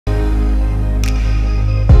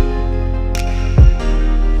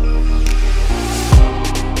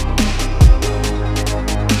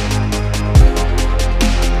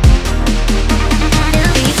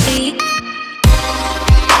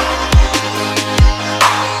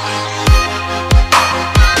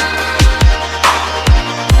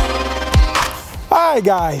Hi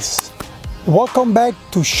guys, welcome back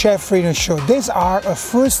to Chef Rino Show. These are a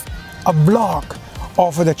vlog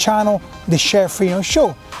of the channel, the Chef Rino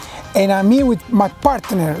Show, and I'm here with my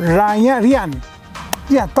partner Ryan.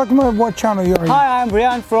 Yeah, talk about what channel you're in. Hi, I'm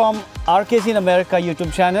Ryan from RKS in America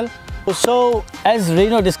YouTube channel. So as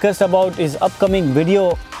Rino discussed about his upcoming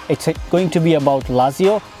video, it's going to be about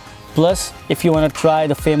Lazio. Plus, if you want to try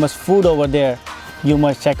the famous food over there, you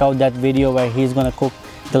must check out that video where he's going to cook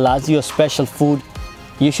the Lazio special food.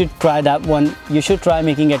 You should try that one. You should try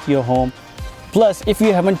making it at your home. Plus, if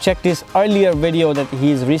you haven't checked his earlier video that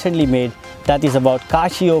he's recently made, that is about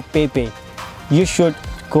cacio pepe, you should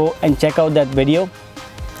go and check out that video.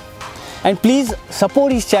 And please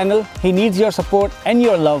support his channel. He needs your support and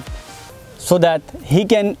your love so that he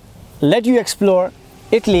can let you explore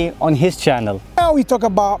Italy on his channel. Now we talk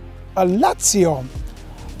about Lazio.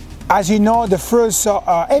 As you know, the first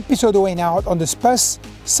episode went out on this past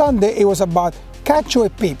Sunday. It was about cacio e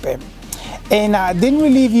pepe, and then we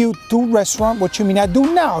leave you two restaurants, which you may not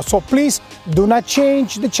do now. So please do not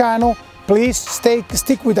change the channel. Please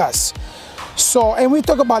stick with us. So, and we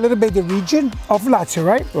talk about a little bit the region of Lazio,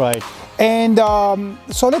 right? Right. And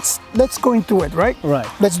so let's go into it, right? Right.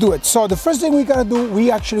 Let's do it. So the first thing we're gonna do,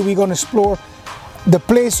 we're gonna explore the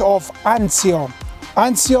place of Anzio.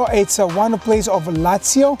 Anzio, it's one place of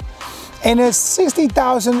Lazio, and there's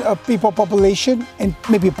 60,000 people population and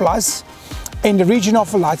maybe plus in the region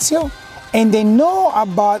of Lazio, and they know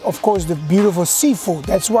about, of course, the beautiful seafood.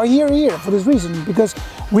 That's why you're here for this reason, because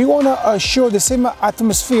we want to show the same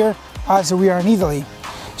atmosphere as we are in Italy.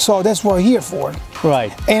 So that's what we're here for.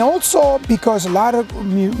 Right. And also because a lot of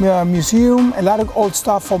museum, a lot of old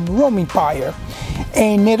stuff from Roman Empire.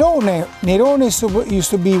 And Nerone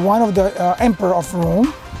used to be one of the emperor of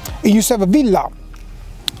Rome. He used to have a villa.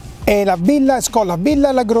 And la villa is called La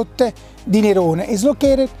Villa La Grotte di Nerone. It's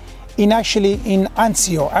located in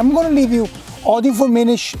Anzio. I'm going to leave you all the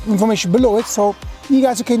information below it, so you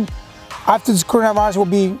guys can, after this coronavirus will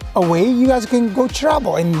be away, you guys can go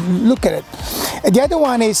travel and look at it. And the other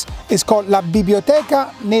one is called La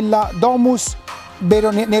Biblioteca nella Domus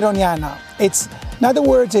Neroniana. It's, in other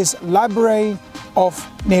words, it's Library of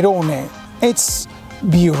Nerone. It's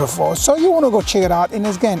beautiful. So you want to go check it out. And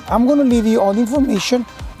again, I'm going to leave you all the information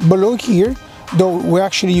below here, though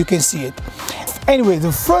you can see it. Anyway,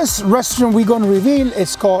 the first restaurant we're going to reveal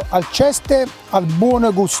is called Alceste al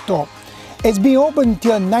Buon Gusto. It's been open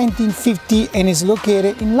until 1950 and is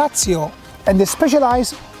located in Lazio, and they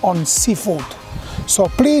specialize on seafood. So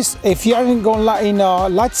please, if you are in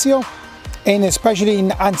Lazio and especially in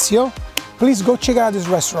Anzio, please go check out this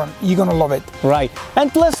restaurant. You're gonna love it. Right.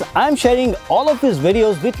 And plus, I'm sharing all of these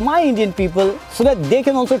videos with my Indian people so that they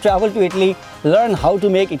can also travel to Italy, learn how to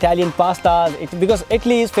make Italian pastas, because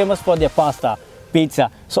Italy is famous for their pasta, pizza.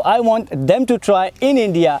 So I want them to try in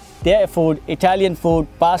India their food, Italian food,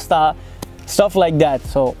 pasta, stuff like that.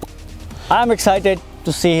 So I'm excited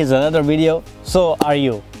to see his another video. So are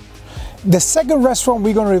you. The second restaurant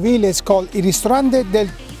we're gonna reveal is called Il Ristorante del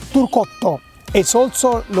Turcotto. It's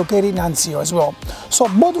also located in Anzio as well. So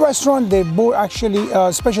both restaurants, they both actually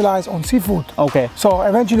specialize on seafood. Okay. So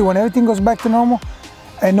eventually when everything goes back to normal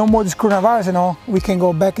and no more this coronavirus and all, we can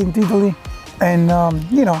go back into Italy and,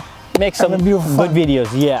 you know, make some good videos,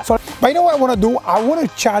 yeah. So, but you know what I want to do? I want to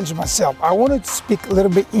challenge myself. I want to speak a little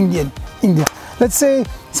bit Indian. Let's say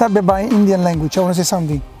something by Indian language. I want to say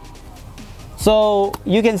something. So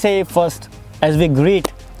you can say first, as we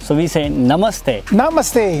greet, so we say Namaste.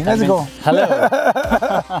 Namaste. Let's go.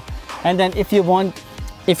 Hello. And then if you want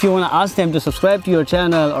to ask them to subscribe to your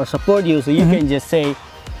channel or support you, so you can just say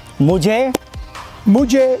Mujhe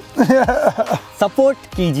support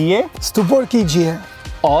kijiye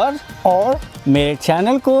और मेरे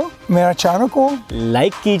channel को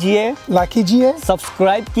like कीजिए,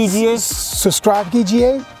 subscribe कीजिए,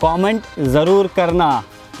 comment जरूर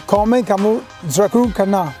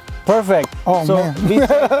करना. Perfect. Oh, so man.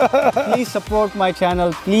 Please support my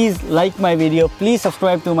channel, please like my video, please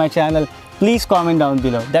subscribe to my channel, please comment down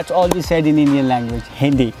below. That's all we said in Indian language,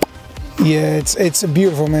 Hindi. Yeah, it's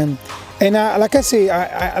beautiful, man. And like I say,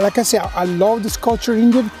 I love this culture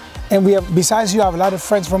Indian, and we have, besides you, I have a lot of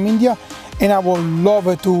friends from India, and I would love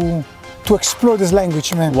it to explore this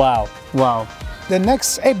language, man. Wow. The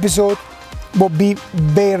next episode will be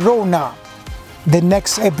Verona. The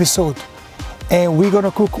next episode. And we're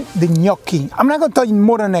gonna cook the gnocchi. I'm not gonna tell you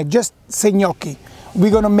more than that, just say gnocchi.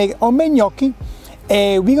 We're gonna make homemade gnocchi,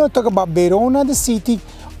 and we're gonna talk about Verona, the city.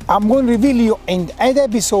 I'm gonna reveal you in that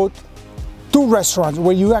episode 2 restaurants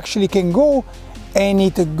where you actually can go and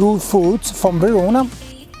eat good foods from Verona.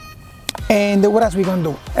 And what else we gonna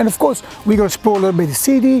do? And of course, we gonna explore a little bit the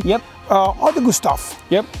city. Yep. All the good stuff.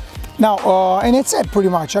 Yep. Now, and that's it pretty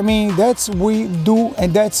much. I mean, that's we do,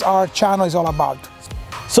 and that's our channel is all about.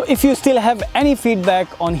 So if you still have any feedback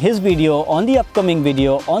on his video, on the upcoming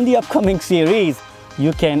video, on the upcoming series,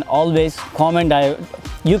 you can always comment down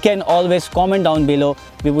below.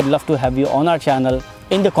 We would love to have you on our channel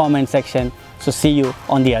in the comment section. So see you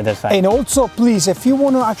on the other side. And also, please, if you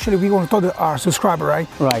want to actually, we want to talk to our subscriber, right?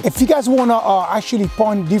 Right. If you guys want to actually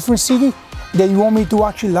point different city that you want me to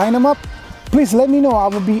actually line them up, please let me know. I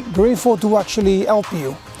would be grateful to actually help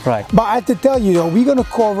you. Right. But I have to tell you though, we're gonna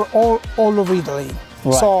cover all over Italy.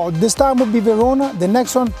 Right. So this time will be Verona. The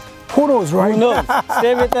next one, who knows, right? Who knows?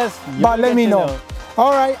 Stay with us. But let me know.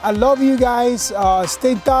 All right, I love you guys.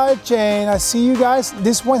 Stay in touch, and I see you guys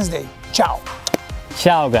this Wednesday. Ciao.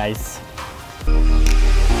 Ciao, guys.